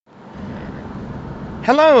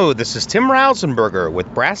Hello, this is Tim Rausenberger with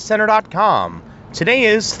BrassCenter.com. Today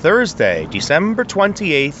is Thursday, December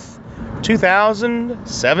 28th,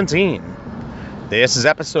 2017. This is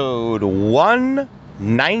episode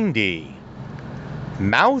 190,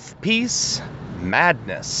 Mouthpiece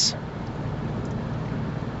Madness.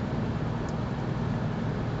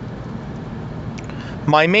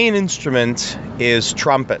 My main instrument is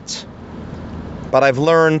trumpet, but I've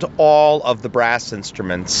learned all of the brass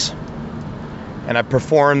instruments, and I've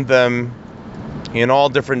performed them in all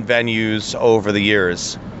different venues over the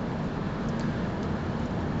years.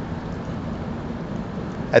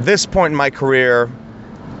 At this point in my career,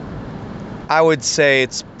 I would say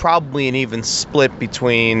it's probably an even split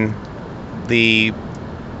between the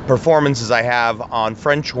performances I have on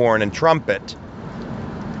French horn and trumpet,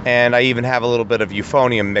 and I even have a little bit of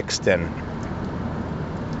euphonium mixed in.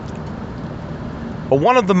 But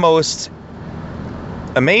one of the most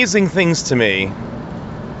amazing things to me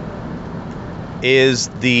is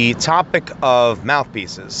the topic of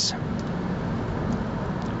mouthpieces.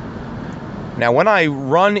 Now, when I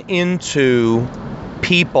run into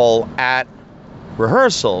people at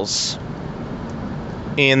rehearsals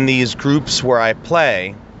in these groups where I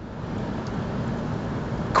play,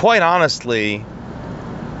 quite honestly,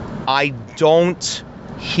 I don't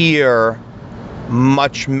hear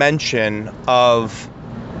much mention of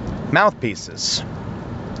mouthpieces,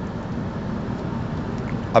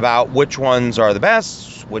 about which ones are the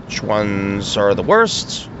best, which ones are the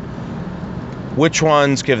worst, which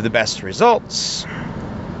ones give the best results,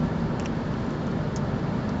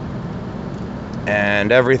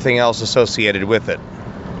 and everything else associated with it.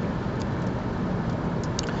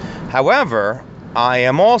 However, I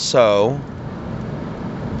am also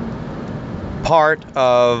part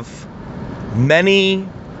of many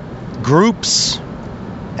groups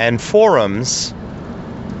and forums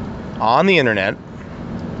on the internet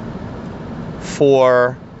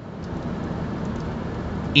for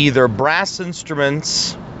either brass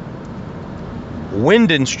instruments,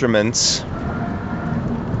 wind instruments,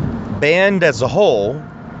 band as a whole,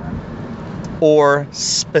 or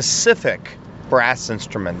specific brass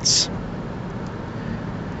instruments.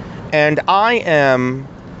 And I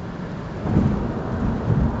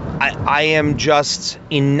am just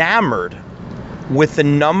enamored with the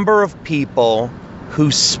number of people who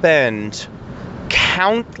spend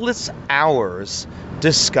countless hours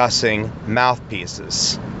discussing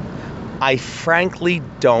mouthpieces. I frankly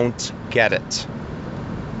don't get it.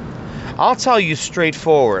 I'll tell you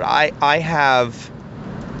straightforward. I have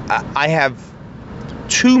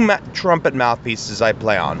two trumpet mouthpieces I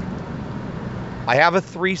play on. I have a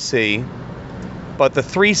 3C, but the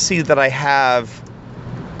 3C that I have,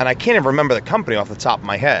 and I can't even remember the company off the top of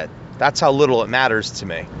my head. That's how little it matters to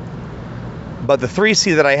me. But the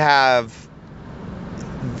 3C that I have,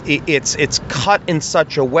 it's cut in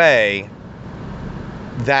such a way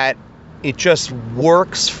that it just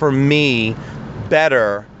works for me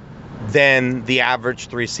better than the average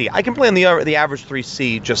 3C. I can play on the average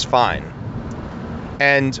 3C just fine.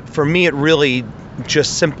 And for me, it really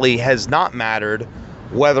just simply has not mattered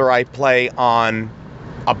whether I play on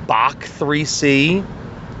a Bach 3C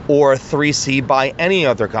or a 3C by any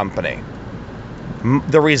other company.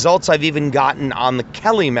 The results I've even gotten on the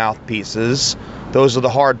Kelly mouthpieces, those are the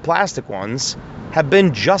hard plastic ones, have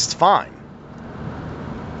been just fine.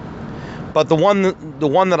 But the one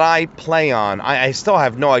that I play on, I still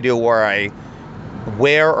have no idea where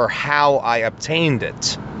or how I obtained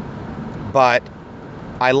it. But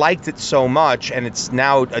I liked it so much, and it's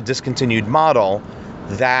now a discontinued model,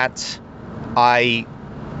 that I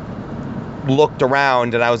looked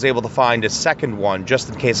around and I was able to find a second one just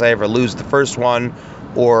in case I ever lose the first one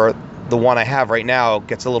or the one I have right now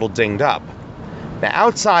gets a little dinged up. Now,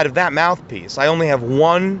 outside of that mouthpiece, I only have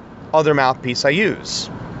one other mouthpiece I use,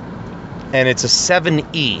 and it's a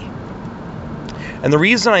 7E. And the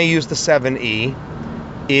reason I use the 7E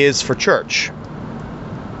is for church.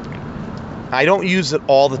 I don't use it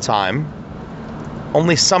all the time,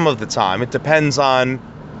 only some of the time. It depends on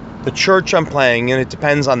the church I'm playing, and it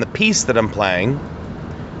depends on the piece that I'm playing.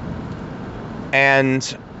 And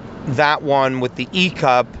that one with the E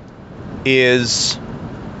cup is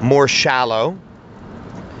more shallow.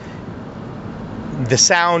 The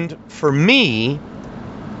sound for me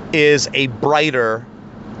is a brighter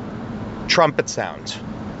trumpet sound,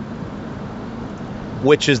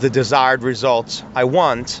 which is the desired result I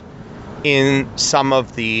want in some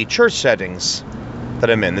of the church settings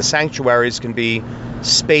that I'm in. The sanctuaries can be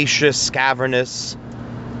spacious, cavernous,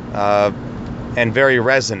 and very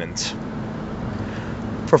resonant.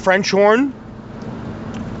 For French horn,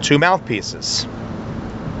 2 mouthpieces.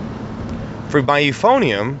 For my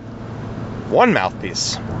euphonium, one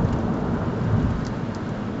mouthpiece,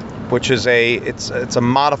 which is it's a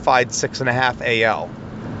modified 6.5 AL.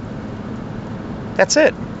 That's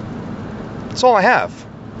it. That's all I have.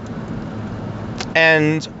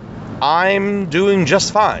 And I'm doing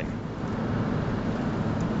just fine.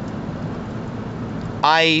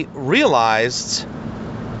 I realized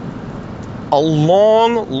a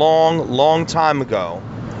long time ago,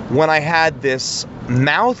 when I had this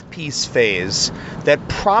mouthpiece phase that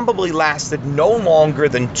probably lasted no longer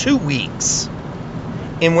than 2 weeks,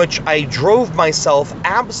 in which I drove myself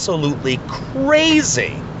absolutely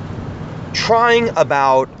crazy, trying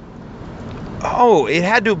about, it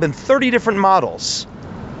had to have been 30 different models.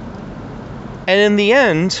 And in the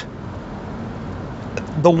end,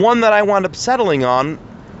 the one that I wound up settling on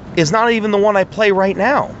is not even the one I play right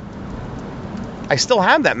now. I still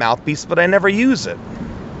have that mouthpiece, but I never use it.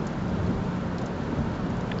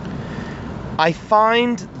 I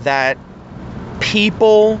find that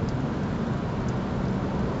people,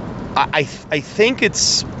 I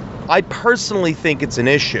personally think it's an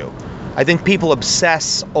issue. I think people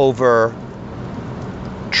obsess over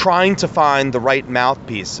trying to find the right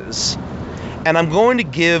mouthpieces. And I'm going to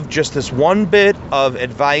give just this one bit of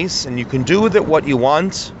advice, and you can do with it what you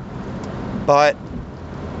want. But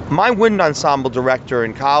my wind ensemble director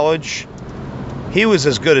in college, he was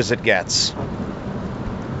as good as it gets.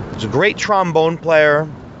 He was a great trombone player,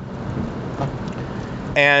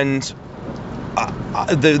 and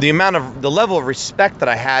the level of respect that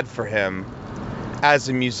I had for him as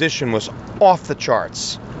a musician was off the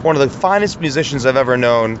charts. One of the finest musicians I've ever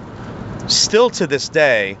known. Still to this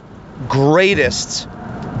day, greatest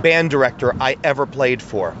band director I ever played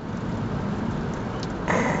for.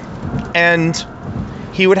 And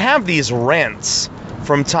he would have these rants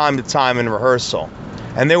from time to time in rehearsal,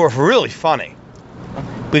 and they were really funny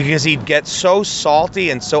because he'd get so salty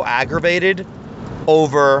and so aggravated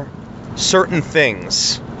over certain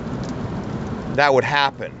things that would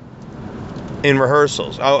happen in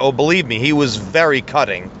rehearsals. Oh, believe me, he was very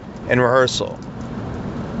cutting in rehearsal.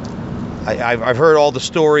 I've heard all the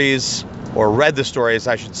stories, or read the stories,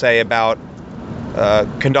 I should say, about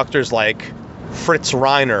conductors like Fritz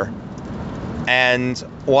Reiner. And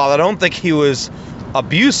while I don't think he was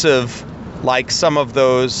abusive like some of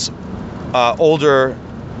those older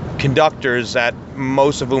conductors, that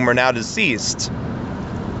most of whom are now deceased,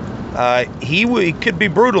 he could be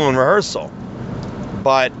brutal in rehearsal.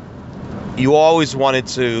 But you always wanted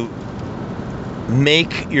to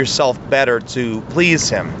make yourself better to please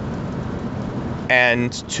him.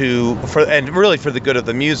 And really for the good of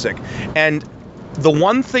the music. And the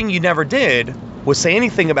one thing you never did was say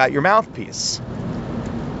anything about your mouthpiece.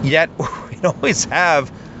 Yet we'd always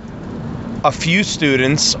have a few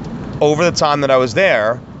students over the time that I was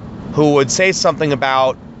there who would say something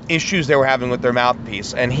about issues they were having with their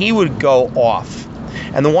mouthpiece, and he would go off.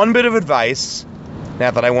 And the one bit of advice,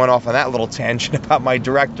 now that I went off on that little tangent about my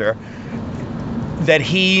director, that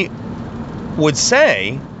he would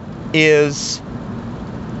say is,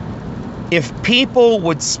 if people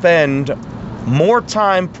would spend more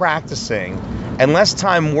time practicing and less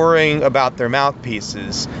time worrying about their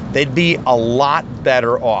mouthpieces, they'd be a lot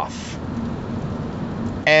better off.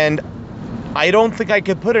 And I don't think I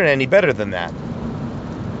could put it any better than that.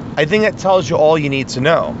 I think that tells you all you need to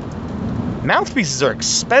know. Mouthpieces are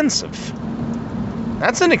expensive.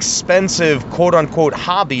 That's an expensive, quote-unquote,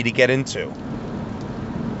 hobby to get into.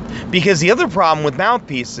 Because the other problem with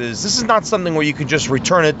mouthpieces, this is not something where you could just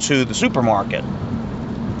return it to the supermarket.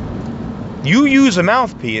 You use a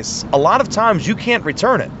mouthpiece, a lot of times you can't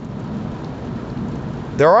return it.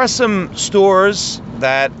 There are some stores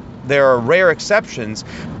that there are rare exceptions,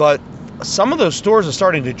 but some of those stores are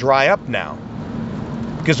starting to dry up now.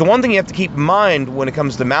 Because the one thing you have to keep in mind when it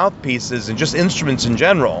comes to mouthpieces and just instruments in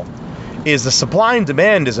general is the supply and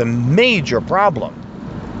demand is a major problem.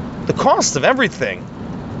 The cost of everything,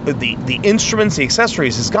 the instruments, the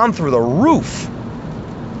accessories, has gone through the roof.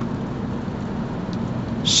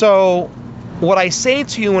 So what I say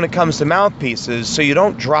to you when it comes to mouthpieces, so you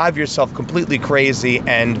don't drive yourself completely crazy,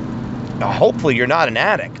 and hopefully you're not an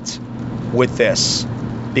addict with this,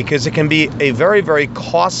 because it can be a very, very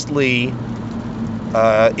costly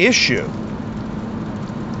issue.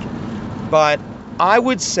 But I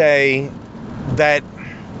would say that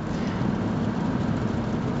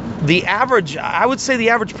the average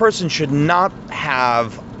person should not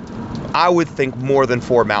have, I would think, more than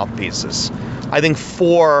 4 mouthpieces. I think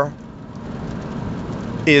 4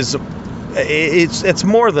 is, it's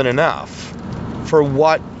more than enough for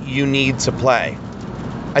what you need to play.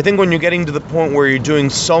 I think when you're getting to the point where you're doing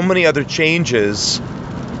so many other changes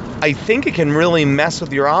I think it can really mess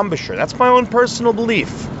with your embouchure. That's my own personal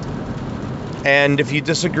belief. And if you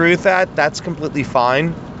disagree with that, that's completely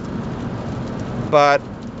fine. But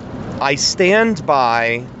I stand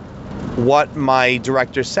by what my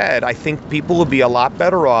director said. I think people would be a lot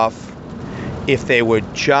better off if they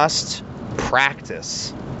would just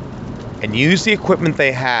practice and use the equipment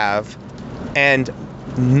they have and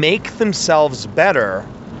make themselves better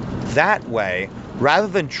that way, rather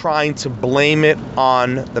than trying to blame it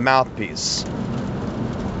on the mouthpiece.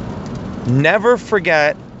 Never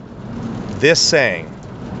forget this saying: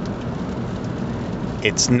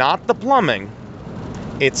 it's not the plumbing,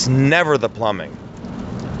 it's never the plumbing,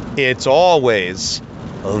 it's always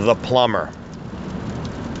the plumber.